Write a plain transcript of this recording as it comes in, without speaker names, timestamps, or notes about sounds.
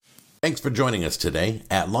Thanks for joining us today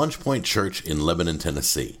at Launch Point Church in Lebanon,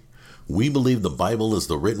 Tennessee. We believe the Bible is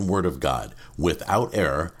the written word of God, without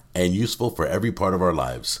error, and useful for every part of our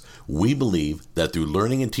lives. We believe that through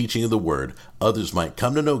learning and teaching of the word, others might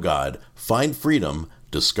come to know God, find freedom,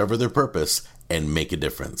 discover their purpose, and make a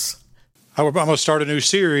difference. I'm going to start a new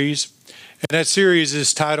series, and that series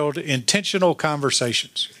is titled Intentional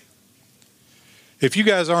Conversations. If you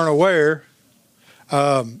guys aren't aware,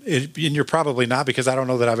 and you're probably not, because I don't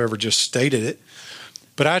know that I've ever just stated it,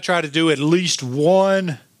 but I try to do at least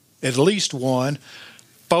one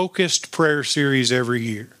focused prayer series every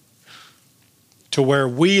year, to where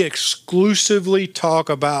we exclusively talk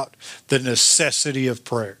about the necessity of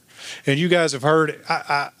prayer. And you guys have heard,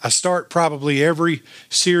 I start probably every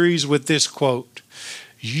series with this quote: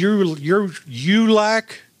 you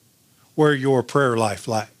lack where your prayer life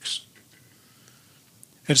lacks.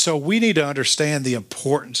 And so we need to understand the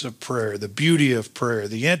importance of prayer, the beauty of prayer,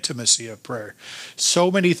 the intimacy of prayer. So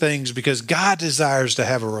many things, because God desires to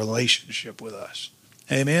have a relationship with us.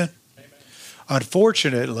 Amen? Amen.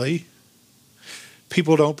 Unfortunately,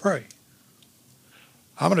 people don't pray.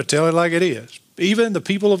 I'm going to tell it like it is. Even the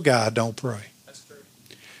people of God don't pray. That's true.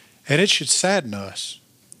 And it should sadden us,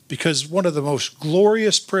 because one of the most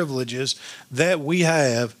glorious privileges that we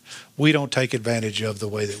have, we don't take advantage of the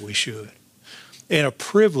way that we should. And a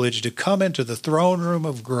privilege to come into the throne room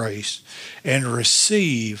of grace and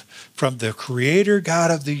receive from the Creator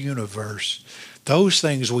God of the universe those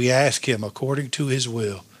things we ask Him according to His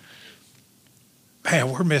will.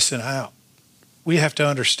 Man, we're missing out. We have to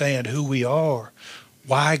understand who we are,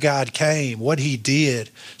 why God came, what He did,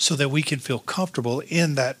 so that we can feel comfortable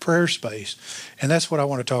in that prayer space. And that's what I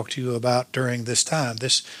want to talk to you about during this time,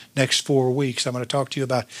 this next 4 weeks. I'm going to talk to you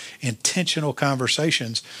about intentional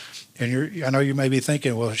conversations. And I know you may be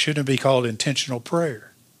thinking, well, shouldn't it be called intentional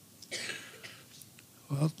prayer?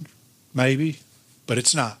 Well, maybe, but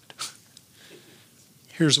it's not.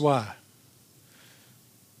 Here's why.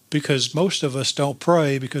 Because most of us don't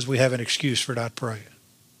pray because we have an excuse for not praying.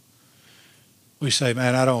 We say,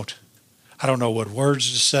 man, I don't know what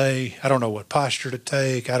words to say. I don't know what posture to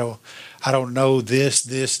take. I don't know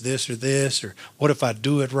this, or what if I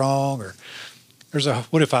do it wrong? Or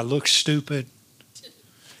what if I look stupid?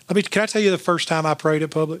 Can I tell you the first time I prayed in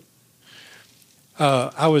public?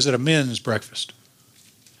 I was at a men's breakfast.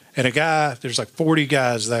 And there's like 40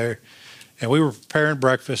 guys there. And we were preparing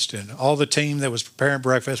breakfast, and all the team that was preparing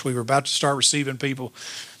breakfast, we were about to start receiving people.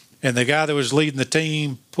 And the guy that was leading the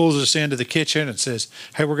team pulls us into the kitchen and says,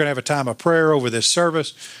 hey, we're going to have a time of prayer over this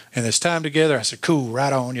service and this time together. I said, cool,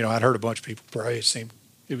 right on. I'd heard a bunch of people pray.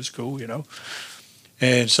 It was cool,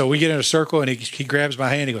 And so we get in a circle, and he grabs my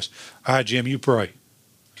hand. He goes, all right, Jim, you pray.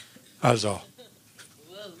 I was all.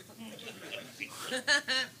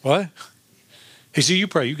 What? He said, you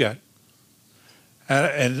pray, you got it.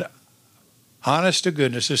 And honest to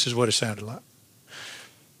goodness, this is what it sounded like.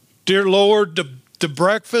 Dear Lord, the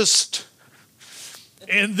breakfast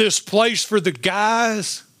in this place for the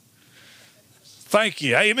guys, thank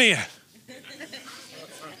you, amen.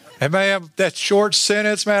 And man, that short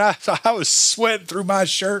sentence, man, I was sweating through my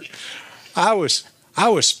shirt. I was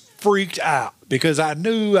freaked out, because I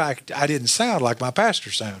knew I didn't sound like my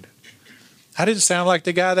pastor sounded. I didn't sound like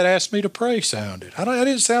the guy that asked me to pray sounded. I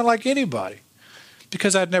didn't sound like anybody,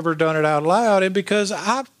 because I'd never done it out loud, and because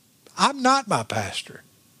I'm not my pastor.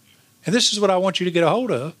 And this is what I want you to get a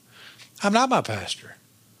hold of. I'm not my pastor.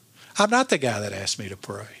 I'm not the guy that asked me to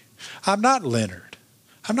pray. I'm not Leonard.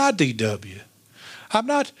 I'm not DW. I'm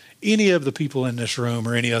not any of the people in this room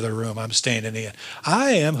or any other room I'm standing in.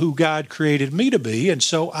 I am who God created me to be, and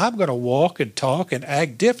so I'm going to walk and talk and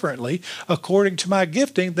act differently according to my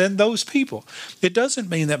gifting than those people. It doesn't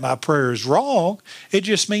mean that my prayer is wrong. It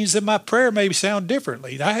just means that my prayer may sound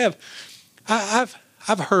differently. I've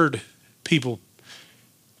heard people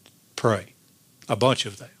pray, a bunch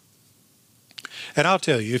of them. And I'll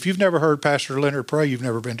tell you, if you've never heard Pastor Leonard pray, you've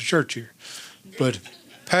never been to church here. But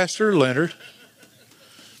Pastor Leonard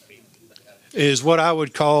is what I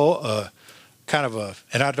would call and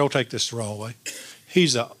I don't take this the wrong way,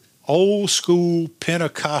 he's an old school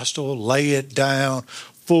Pentecostal, lay it down,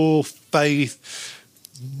 full faith,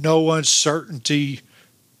 no uncertainty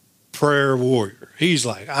prayer warrior. He's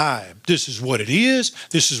like, this is what it is.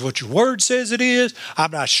 This is what your word says it is.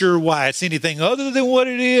 I'm not sure why it's anything other than what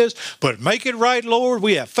it is, but make it right, Lord.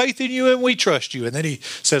 We have faith in you and we trust you. And then he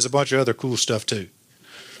says a bunch of other cool stuff too.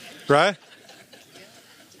 Right?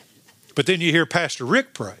 But then you hear Pastor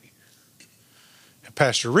Rick pray. And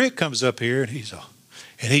Pastor Rick comes up here, and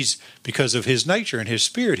he's because of his nature and his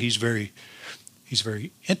spirit, he's very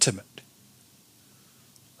intimate.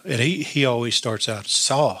 And he always starts out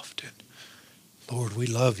soft and Lord, we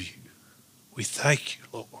love you. We thank you,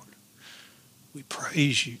 Lord. We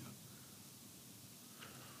praise you.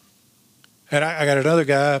 And I got another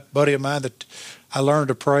guy, buddy of mine, that I learned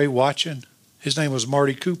to pray watching. His name was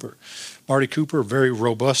Marty Cooper. Marty Cooper, a very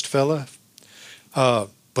robust fella,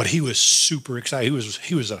 but he was super excited.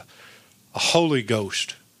 He was a Holy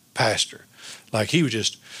Ghost pastor. Like he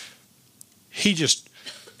just,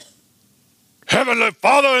 Heavenly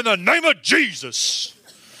Father, in the name of Jesus,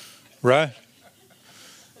 right?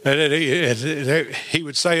 And he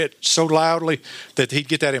would say it so loudly that he'd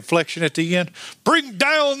get that inflection at the end. Bring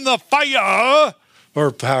down the fire,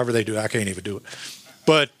 or however they do it. I can't even do it.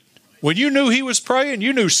 But when you knew he was praying,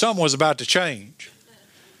 you knew something was about to change.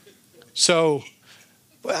 So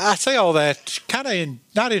I say all that kind of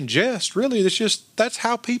not in jest, really. That's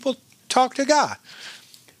how people talk to God.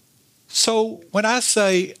 So when I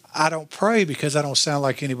say I don't pray because I don't sound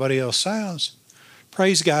like anybody else sounds,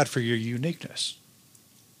 praise God for your uniqueness.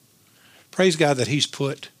 Praise God that he's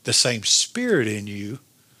put the same spirit in you,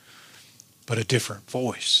 but a different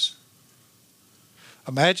voice.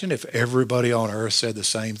 Imagine if everybody on earth said the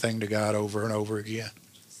same thing to God over and over again.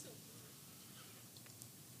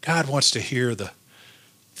 God wants to hear the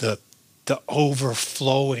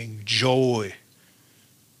overflowing joy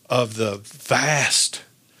of the vast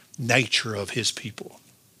nature of his people.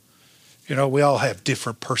 You know, we all have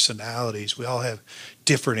different personalities. We all have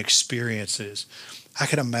different experiences. I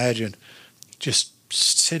can imagine just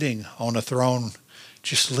sitting on a throne,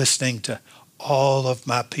 just listening to all of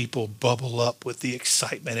my people bubble up with the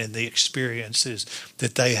excitement and the experiences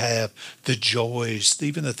that they have, the joys,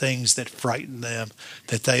 even the things that frighten them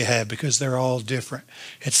that they have, because they're all different.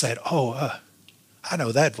 And said, I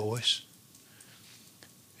know that voice.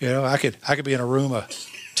 You know, I could be in a room of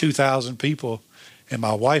 2,000 people and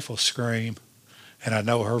my wife will scream and I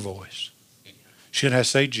know her voice. She doesn't have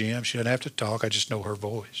to say Jim. She doesn't have to talk. I just know her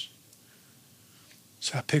voice.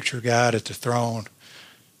 So I picture God at the throne,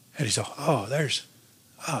 and he's like, there's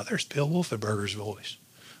Bill Wolfenberger's voice.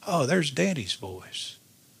 Oh, there's Danny's voice.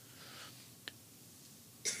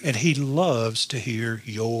 And he loves to hear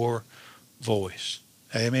your voice.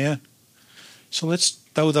 Amen? So let's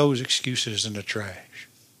throw those excuses in the trash.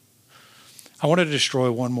 I want to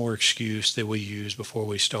destroy one more excuse that we use before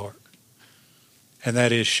we start, and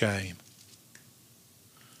that is shame.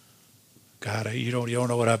 God, you don't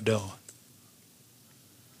know what I've done.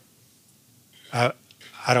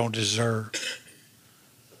 I don't deserve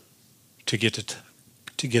to get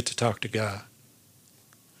to talk to God.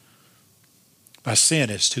 My sin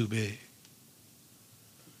is too big.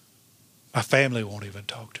 My family won't even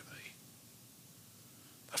talk to me.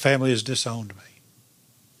 My family has disowned me.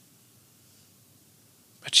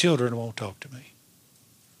 My children won't talk to me.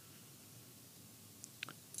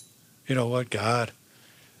 You know what? God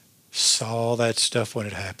saw all that stuff when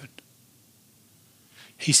it happened.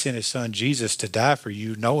 He sent his son Jesus to die for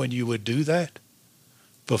you, knowing you would do that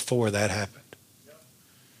before that happened.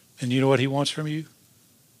 And you know what he wants from you?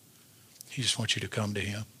 He just wants you to come to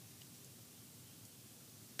him.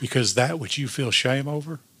 Because that which you feel shame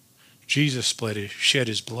over, Jesus shed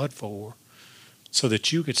his blood for, so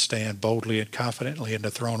that you could stand boldly and confidently in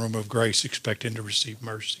the throne room of grace expecting to receive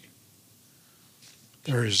mercy.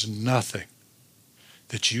 There is nothing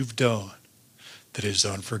that you've done that is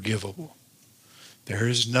unforgivable. There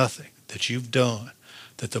is nothing that you've done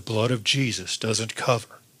that the blood of Jesus doesn't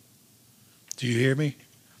cover. Do you hear me?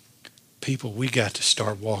 People, we got to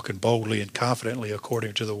start walking boldly and confidently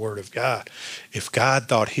according to the Word of God. If God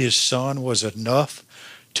thought his son was enough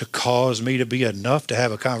to cause me to be enough to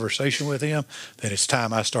have a conversation with him, then it's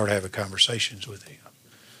time I start having conversations with him.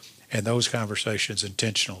 And those conversations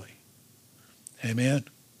intentionally. Amen?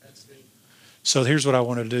 So here's what I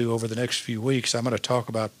want to do over the next few weeks. I'm going to talk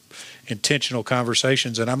about intentional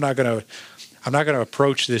conversations, and I'm not going to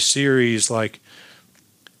approach this series like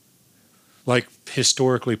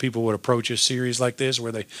historically people would approach a series like this,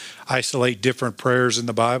 where they isolate different prayers in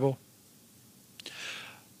the Bible.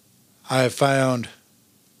 I have found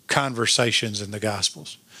conversations in the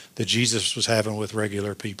Gospels that Jesus was having with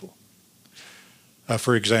regular people.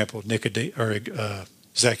 For example,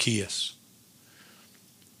 Zacchaeus.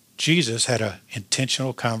 Jesus had an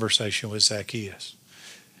intentional conversation with Zacchaeus,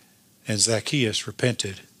 and Zacchaeus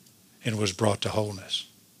repented and was brought to wholeness.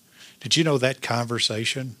 Did you know that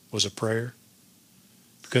conversation was a prayer?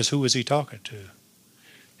 Because who was he talking to?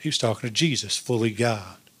 He was talking to Jesus, fully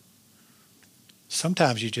God.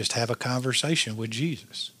 Sometimes you just have a conversation with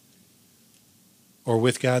Jesus or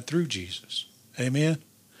with God through Jesus. Amen?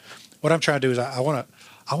 What I'm trying to do is I want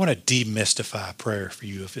to demystify prayer for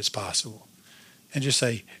you if it's possible. And just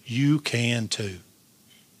say, you can too.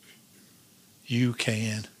 you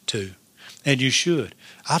can too. And you should.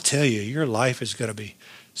 I'll tell you, your life is going to be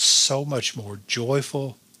so much more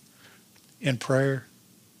joyful in prayer.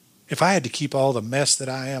 If I had to keep all the mess that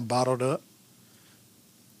I am bottled up,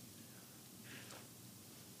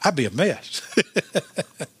 I'd be a mess.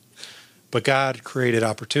 But God created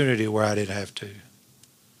opportunity where I didn't have to.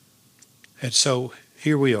 And so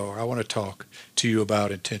here we are. I want to talk to you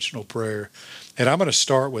about intentional prayer. And I'm going to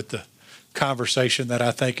start with the conversation that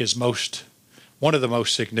I think is one of the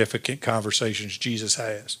most significant conversations Jesus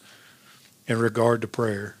has in regard to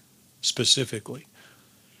prayer specifically.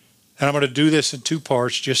 And I'm going to do this in two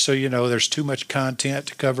parts, just so you know there's too much content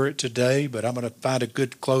to cover it today, but I'm going to find a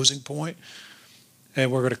good closing point,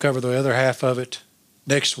 and we're going to cover the other half of it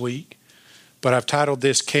next week. But I've titled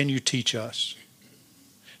this, Can You Teach Us?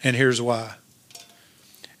 And here's why.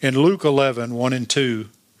 In Luke 11, 1 and 2,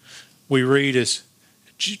 we read as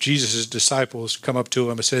Jesus' disciples come up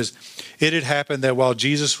to him. It says, it had happened that while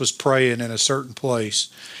Jesus was praying in a certain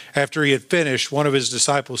place, after he had finished, one of his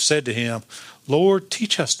disciples said to him, Lord,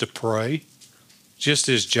 teach us to pray, just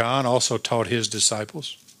as John also taught his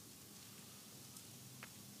disciples.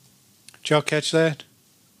 Did y'all catch that?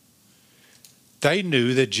 They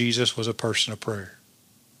knew that Jesus was a person of prayer.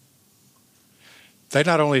 They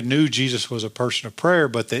not only knew Jesus was a person of prayer,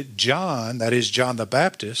 but that John, that is John the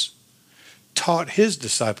Baptist, taught his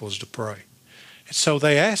disciples to pray. And so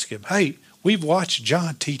they asked him, hey, we've watched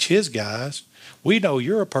John teach his guys. We know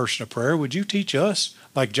you're a person of prayer. Would you teach us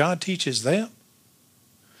like John teaches them?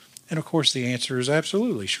 And of course the answer is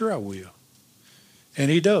absolutely, sure I will. And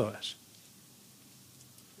he does.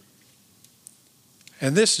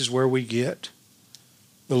 And this is where we get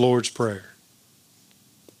the Lord's Prayer.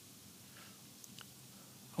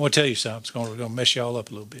 I want to tell you something. It's going to mess you all up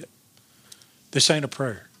a little bit. This ain't a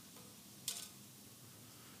prayer.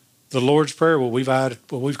 The Lord's Prayer, what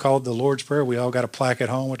we've called the Lord's Prayer, we all got a plaque at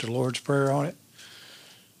home with the Lord's Prayer on it.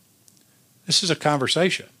 This is a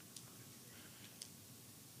conversation.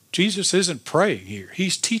 Jesus isn't praying here.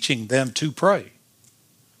 He's teaching them to pray.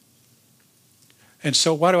 And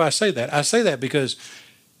so why do I say that? I say that because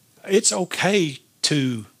it's okay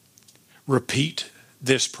to repeat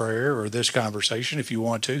this prayer or this conversation if you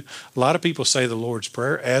want to. A lot of people say the Lord's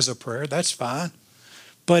Prayer as a prayer. That's fine.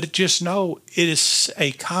 But just know it is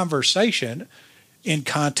a conversation in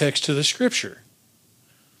context to the Scripture.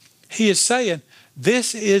 He is saying,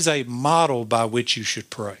 this is a model by which you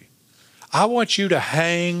should pray. I want you to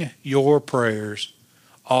hang your prayers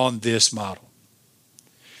on this model.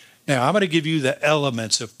 Now, I'm going to give you the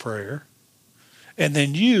elements of prayer. And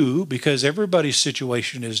then you, because everybody's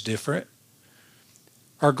situation is different,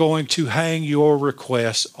 are going to hang your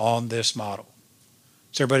requests on this model.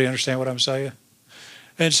 Does everybody understand what I'm saying?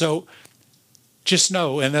 And so just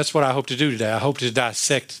know, and that's what I hope to do today. I hope to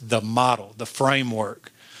dissect the model, the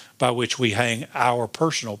framework by which we hang our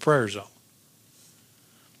personal prayers on.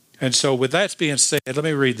 And so with that being said, let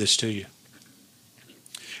me read this to you.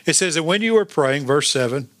 It says that when you are praying, verse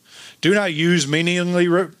 7, do not use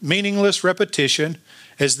meaningless repetition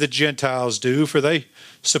as the Gentiles do, for they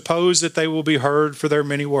suppose that they will be heard for their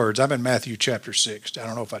many words. I'm in Matthew chapter 6. I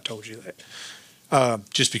don't know if I told you that.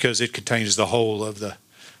 Just because it contains the whole of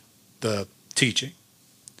the teaching.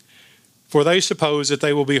 For they suppose that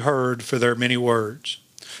they will be heard for their many words.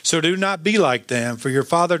 So do not be like them, for your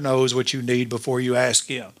Father knows what you need before you ask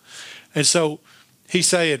him. And so he's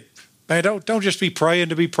saying, man, don't just be praying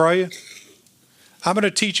to be praying. I'm going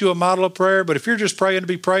to teach you a model of prayer, but if you're just praying to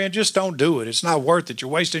be praying, just don't do it. It's not worth it.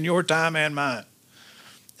 You're wasting your time and mine.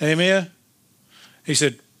 Amen? He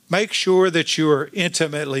said, make sure that you are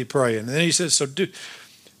intimately praying. And then he says, and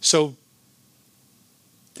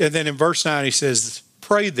then in verse 9 he says,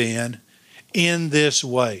 pray then in this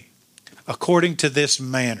way, according to this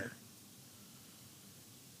manner.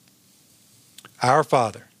 Our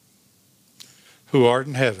Father, who art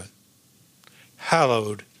in heaven,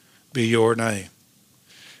 hallowed be your name.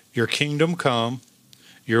 Your kingdom come,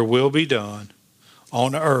 your will be done,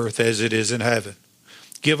 on earth as it is in heaven.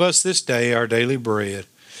 Give us this day our daily bread,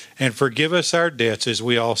 and forgive us our debts as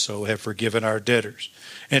we also have forgiven our debtors.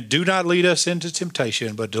 And do not lead us into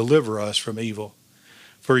temptation, but deliver us from evil.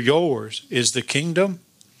 For yours is the kingdom,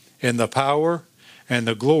 and the power, and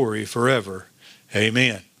the glory forever.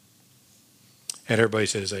 Amen. And everybody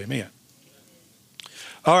says amen.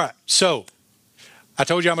 All right, so I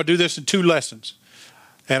told you I'm going to do this in 2 lessons.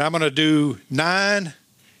 And I'm going to do 9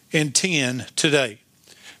 and 10 today.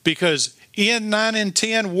 Because in 9 and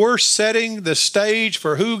 10, we're setting the stage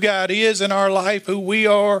for who God is in our life, who we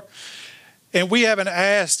are. And we haven't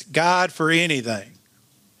asked God for anything.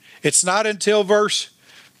 It's not until verse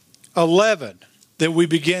 11 that we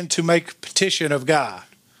begin to make petition of God.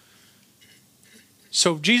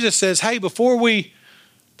 So Jesus says, hey, before we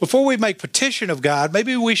make petition of God,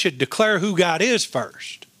 maybe we should declare who God is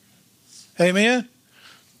first. Amen?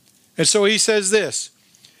 And so he says this.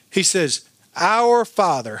 He says, our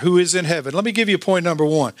Father who is in heaven. Let me give you point number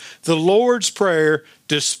one. The Lord's Prayer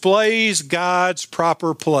displays God's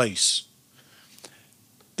proper place.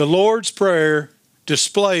 The Lord's Prayer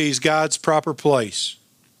displays God's proper place.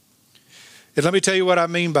 And let me tell you what I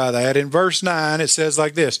mean by that. In verse 9, it says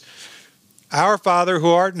like this. Our Father who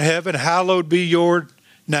art in heaven, hallowed be your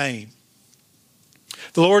name.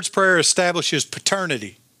 The Lord's Prayer establishes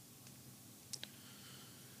paternity.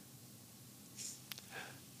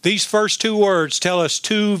 These first two words tell us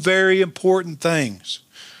two very important things.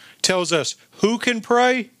 It tells us who can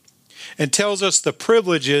pray and tells us the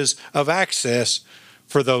privileges of access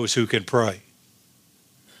for those who can pray.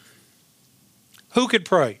 Who can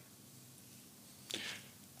pray?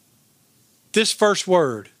 This first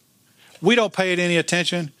word, we don't pay it any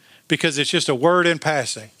attention because it's just a word in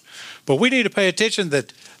passing. But we need to pay attention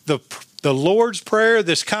that the Lord's Prayer,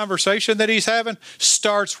 this conversation that he's having,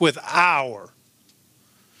 starts with our.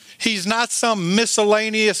 He's not some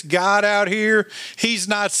miscellaneous God out here. He's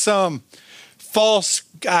not some false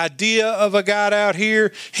idea of a God out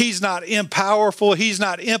here. He's not impowerful. He's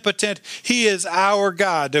not impotent. He is our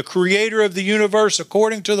God, the creator of the universe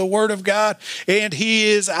according to the word of God, and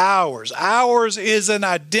he is ours. Ours is an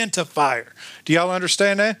identifier. Do y'all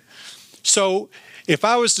understand that? So if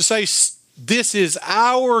I was to say this is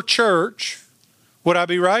our church, would I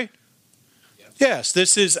be right? Yes,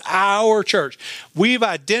 this is our church. We've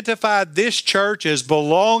identified this church as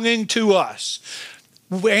belonging to us.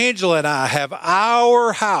 Angela and I have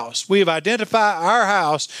our house. We've identified our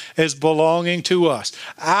house as belonging to us.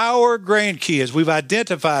 Our grandkids, we've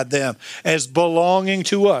identified them as belonging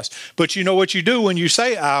to us. But you know what you do when you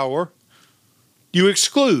say our? You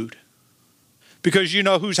exclude. Because you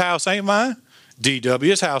know whose house ain't mine?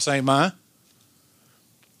 DW's house ain't mine.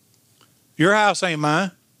 Your house ain't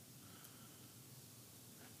mine.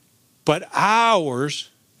 But ours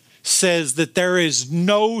says that there is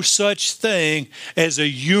no such thing as a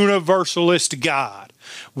universalist God.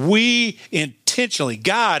 God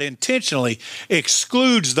intentionally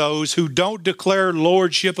excludes those who don't declare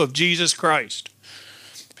lordship of Jesus Christ.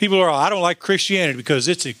 People are, I don't like Christianity because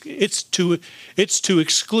it's too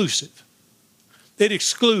exclusive. It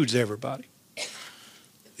excludes everybody.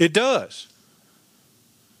 It does.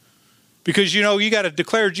 Because, you know, you got to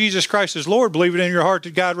declare Jesus Christ as Lord, believe it in your heart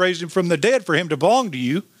that God raised him from the dead for him to belong to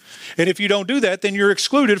you. And if you don't do that, then you're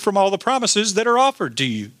excluded from all the promises that are offered to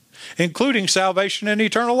you, including salvation and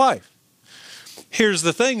eternal life. Here's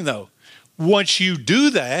the thing, though. Once you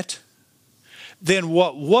do that, then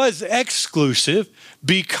what was exclusive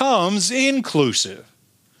becomes inclusive.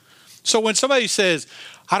 So when somebody says,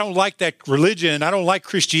 I don't like that religion, I don't like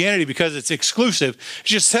Christianity because it's exclusive,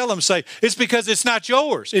 just tell them, say, it's because it's not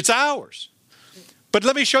yours, it's ours. But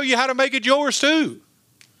let me show you how to make it yours too.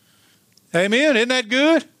 Amen? Isn't that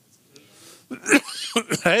good?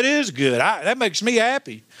 That is good. That makes me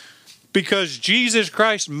happy because Jesus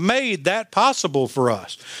Christ made that possible for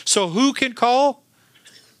us. So who can call?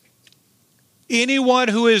 Anyone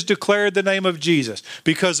who has declared the name of Jesus.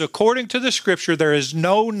 Because according to the scripture, there is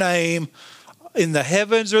no name in the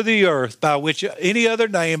heavens or the earth by which any other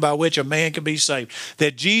name by which a man can be saved.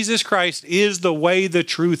 That Jesus Christ is the way, the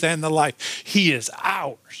truth, and the life. He is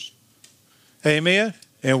ours. Amen?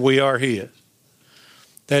 And we are his.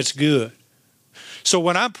 That's good. So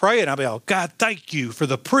when I'm praying, I'll be like, God, thank you for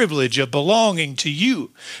the privilege of belonging to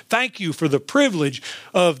you. Thank you for the privilege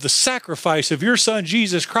of the sacrifice of your son,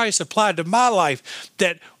 Jesus Christ, applied to my life,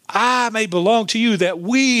 that I may belong to you, that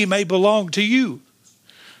we may belong to you.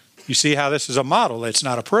 You see how this is a model. It's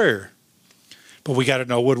not a prayer. But we got to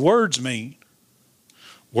know what words mean.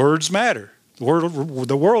 Words matter.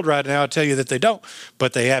 The world right now will tell you that they don't,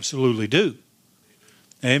 but they absolutely do.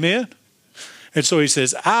 Amen? And so he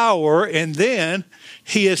says, our, and then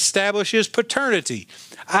he establishes paternity.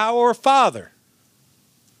 Our Father.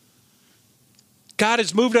 God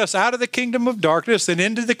has moved us out of the kingdom of darkness and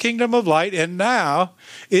into the kingdom of light, and now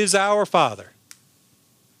is our Father.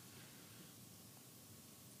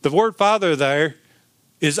 The word Father there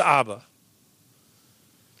is Abba,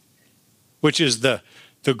 which is the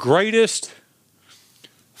greatest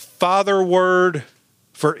father word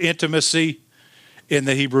for intimacy in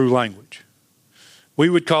the Hebrew language. We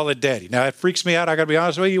would call it daddy. Now, it freaks me out, I got to be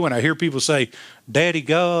honest with you, when I hear people say, Daddy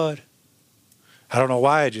God. I don't know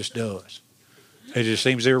why, it just does. It just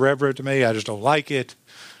seems irreverent to me. I just don't like it.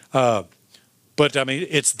 But, I mean,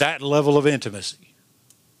 it's that level of intimacy.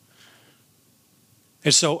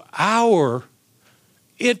 And so our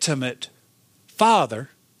intimate Father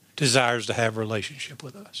desires to have a relationship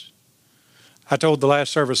with us. I told the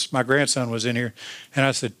last service, my grandson was in here, and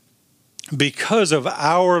I said, because of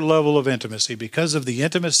our level of intimacy, because of the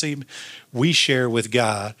intimacy we share with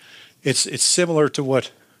God, it's similar to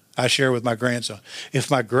what I share with my grandson. If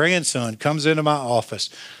my grandson comes into my office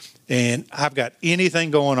and I've got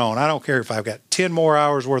anything going on, I don't care if I've got 10 more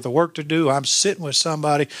hours worth of work to do, I'm sitting with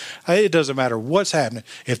somebody, it doesn't matter what's happening.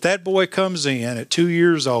 If that boy comes in at 2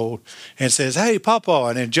 years old and says, "Hey, Papa,"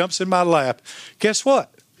 and then jumps in my lap, guess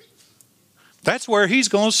what? That's where he's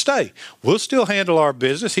going to stay. We'll still handle our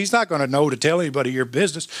business. He's not going to know to tell anybody your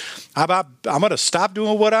business. I'm going to stop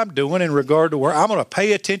doing what I'm doing in regard to where I'm going to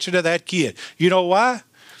pay attention to that kid. You know why?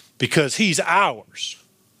 Because he's ours.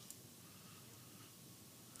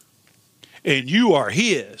 And you are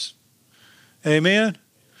his. Amen?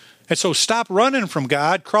 And so stop running from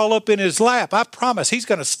God, crawl up in his lap. I promise he's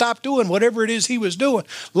going to stop doing whatever it is he was doing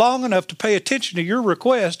long enough to pay attention to your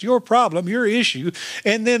request, your problem, your issue,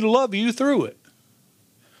 and then love you through it.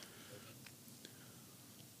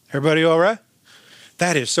 Everybody all right?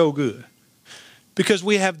 That is so good. Because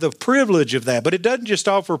we have the privilege of that. But it doesn't just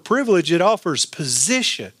offer privilege, it offers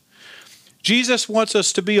position. Jesus wants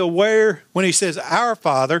us to be aware when he says, "Our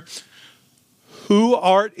Father, who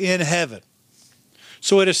art in heaven."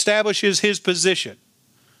 So it establishes his position.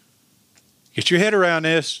 Get your head around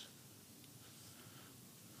this.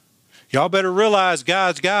 Y'all better realize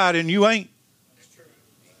God's God and you ain't.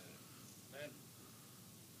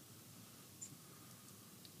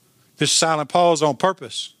 This silent pause on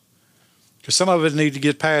purpose. Because some of us need to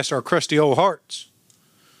get past our crusty old hearts,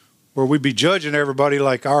 where we be judging everybody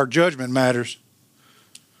like our judgment matters.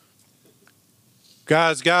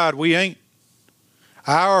 God's God, we ain't.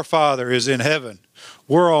 Our Father is in heaven.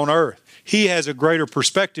 We're on earth. He has a greater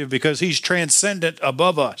perspective because he's transcendent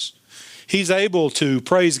above us. He's able to,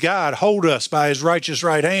 praise God, hold us by his righteous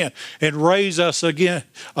right hand and raise us again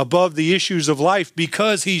above the issues of life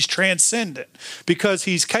because he's transcendent, because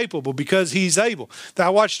he's capable, because he's able.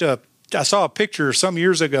 I saw a picture some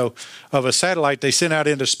years ago of a satellite they sent out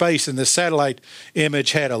into space, and the satellite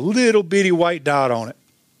image had a little bitty white dot on it.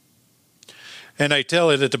 And they tell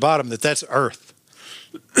it at the bottom that that's Earth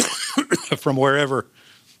from wherever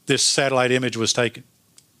this satellite image was taken.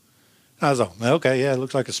 I was like, okay, yeah, it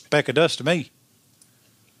looks like a speck of dust to me.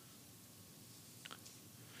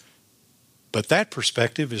 But that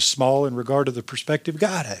perspective is small in regard to the perspective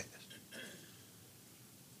God has.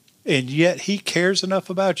 And yet he cares enough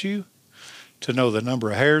about you to know the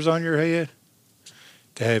number of hairs on your head,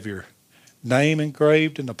 to have your name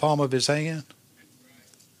engraved in the palm of his hand.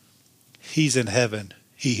 He's in heaven.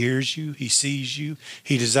 He hears you. He sees you.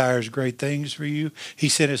 He desires great things for you. He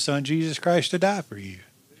sent his son, Jesus Christ, to die for you.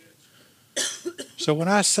 So when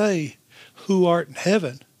I say, "Who art in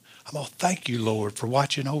heaven," I'm going to thank you, Lord, for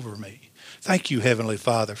watching over me. Thank you, Heavenly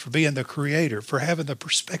Father, for being the creator, for having the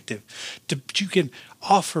perspective. You can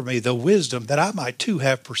offer me the wisdom that I might too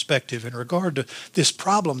have perspective in regard to this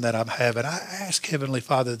problem that I'm having. I ask, Heavenly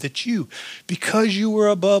Father, that you, because you were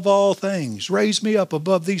above all things, raise me up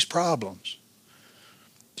above these problems.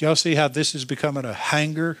 Do y'all see how this is becoming a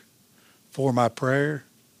hanger for my prayer?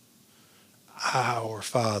 Our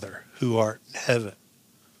Father, who art in heaven.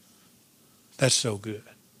 That's so good.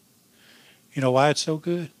 You know why it's so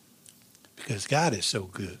good? Because God is so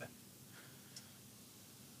good.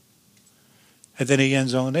 And then he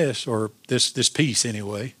ends on this, or this piece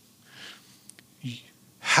anyway.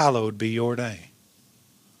 Hallowed be your name.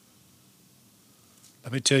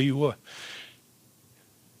 Let me tell you what.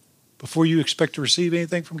 Before you expect to receive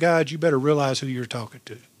anything from God, you better realize who you're talking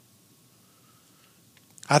to.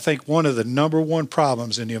 I think one of the number one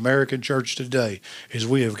problems in the American church today is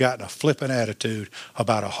we have gotten a flippant attitude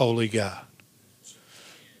about a holy God.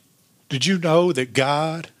 Did you know that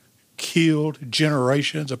God killed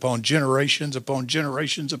generations upon generations upon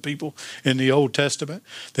generations of people in the Old Testament?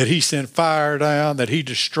 That he sent fire down, that he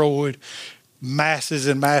destroyed masses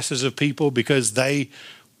and masses of people because they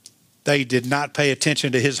did not pay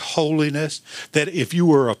attention to his holiness. That if you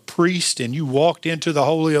were a priest and you walked into the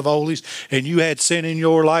Holy of Holies and you had sin in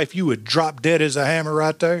your life, you would drop dead as a hammer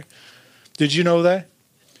right there. Did you know that?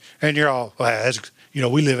 And you're all, well,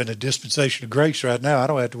 we live in a dispensation of grace right now. I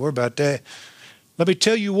don't have to worry about that. Let me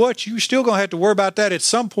tell you what, you're still going to have to worry about that at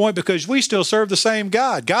some point because we still serve the same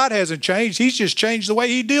God. God hasn't changed. He's just changed the way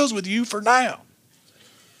he deals with you for now.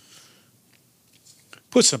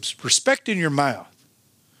 Put some respect in your mouth.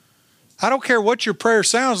 I don't care what your prayer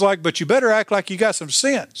sounds like, but you better act like you got some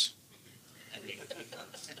sense.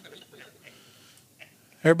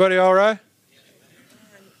 Everybody all right?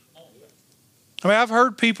 I mean, I've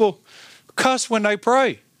heard people cuss when they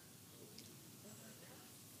pray.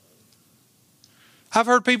 I've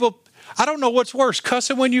heard people, I don't know what's worse,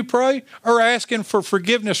 cussing when you pray or asking for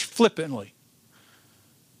forgiveness flippantly.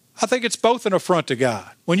 I think it's both an affront to God.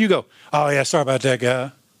 When you go, oh yeah, sorry about that,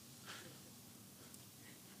 guy.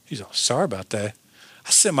 He's all, sorry about that. I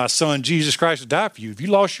sent my son Jesus Christ to die for you. Have you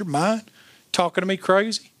lost your mind talking to me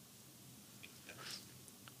crazy?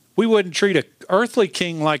 We wouldn't treat an earthly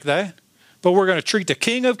king like that, but we're going to treat the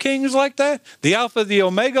King of Kings like that, the Alpha, the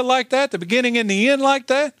Omega like that, the beginning and the end like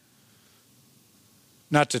that?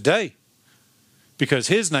 Not today, because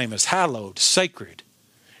his name is hallowed, sacred,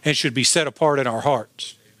 and should be set apart in our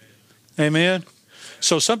hearts. Amen?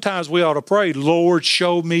 So sometimes we ought to pray, Lord,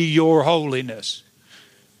 show me your holiness,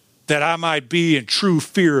 that I might be in true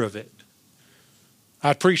fear of it.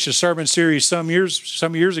 I preached a sermon series some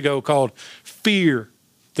years ago called Fear,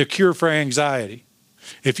 the Cure for Anxiety.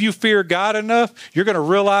 If you fear God enough, you're going to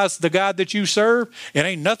realize the God that you serve, and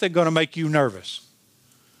ain't nothing going to make you nervous.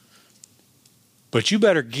 But you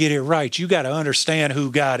better get it right. You got to understand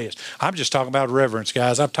who God is. I'm just talking about reverence,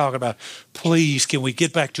 guys. I'm talking about, please, can we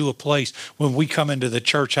get back to a place when we come into the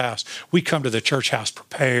church house, we come to the church house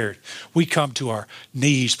prepared. We come to our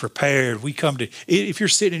knees prepared. We come to, if you're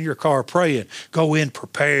sitting in your car praying, go in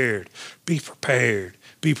prepared. Be prepared.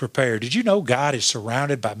 Be prepared. Did you know God is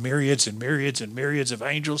surrounded by myriads and myriads and myriads of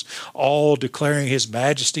angels, all declaring his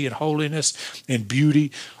majesty and holiness and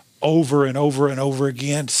beauty over and over and over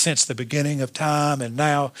again since the beginning of time and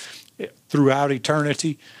now throughout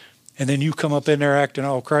eternity? And then you come up in there acting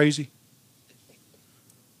all crazy?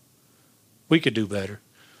 We could do better.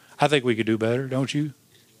 I think we could do better, don't you?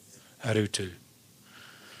 I do too.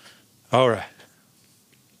 All right.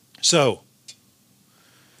 So,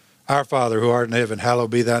 our Father who art in heaven,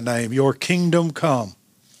 hallowed be thy name. Your kingdom come.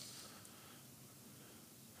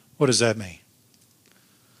 What does that mean?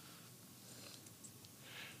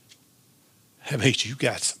 That means you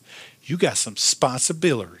got some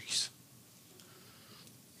responsibilities.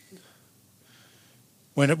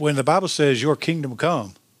 When the Bible says your kingdom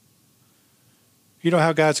come, you know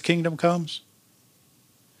how God's kingdom comes?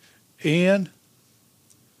 To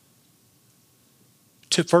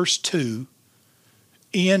verse 2,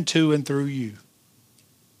 in, to, and through you.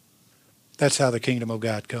 That's how the kingdom of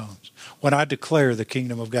God comes. When I declare the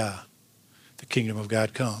kingdom of God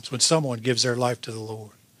comes. When someone gives their life to the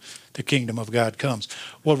Lord, the kingdom of God comes.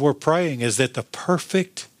 What we're praying is that the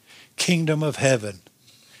perfect kingdom of heaven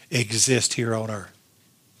exists here on earth.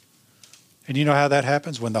 And you know how that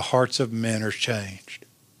happens? When the hearts of men are changed.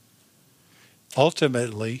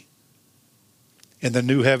 Ultimately, in the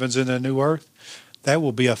new heavens and the new earth, that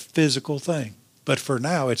will be a physical thing. But for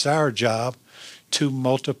now, it's our job to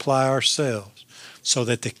multiply ourselves so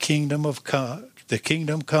that the kingdom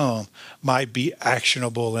come might be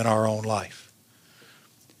actionable in our own life.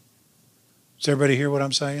 Does everybody hear what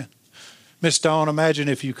I'm saying? Miss Dawn, imagine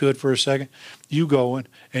if you could for a second, you going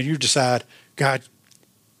and you decide, God,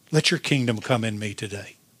 let your kingdom come in me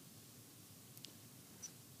today.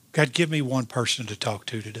 God, give me one person to talk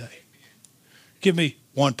to today. Give me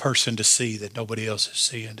one person to see that nobody else is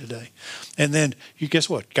seeing today. And then, guess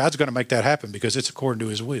what? God's going to make that happen because it's according to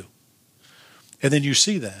his will. And then you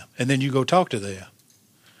see them, and then you go talk to them.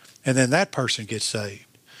 And then that person gets saved.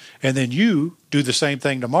 And then you do the same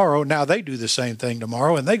thing tomorrow. Now they do the same thing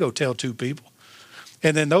tomorrow, and they go tell 2 people.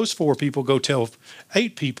 And then those 4 people go tell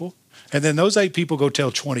 8 people. And then those 8 people go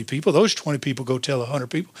tell 20 people. Those 20 people go tell 100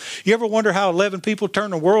 people. You ever wonder how 11 people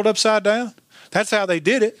turned the world upside down? That's how they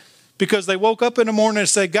did it. Because they woke up in the morning and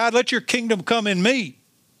said, God, let your kingdom come in me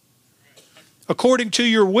according to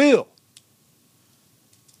your will.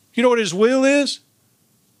 You know what his will is?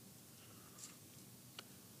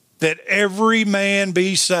 That every man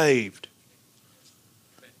be saved.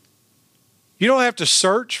 You don't have to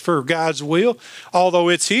search for God's will, although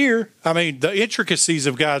it's here. I mean, the intricacies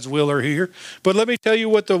of God's will are here. But let me tell you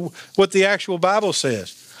what the actual Bible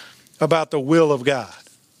says about the will of God.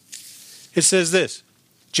 It says this,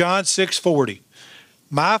 John 6:40.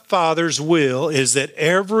 My Father's will is that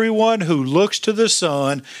everyone who looks to the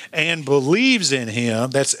Son and believes in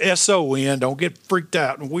him, that's S-O-N, don't get freaked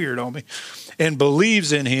out and weird on me, and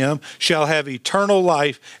believes in him shall have eternal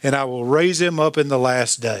life, and I will raise him up in the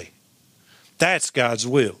last day. That's God's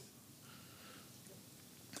will.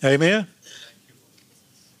 Amen?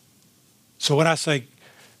 So when I say,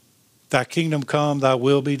 thy kingdom come, thy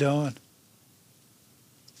will be done,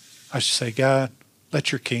 I should say, God,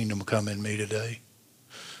 let your kingdom come in me today.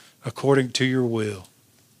 According to your will,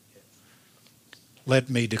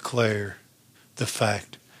 let me declare the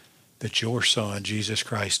fact that your Son, Jesus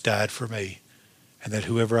Christ, died for me and that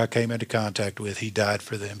whoever I came into contact with, he died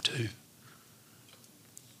for them too.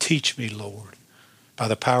 Teach me, Lord, by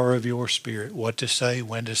the power of your Spirit, what to say,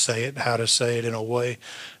 when to say it, how to say it in a way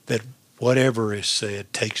that whatever is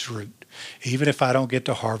said takes root. Even if I don't get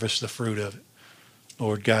to harvest the fruit of it,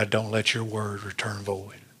 Lord God, don't let your word return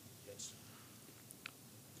void.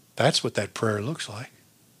 That's what that prayer looks like.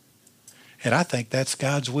 And I think that's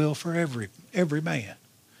God's will for every man,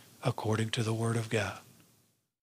 according to the Word of God.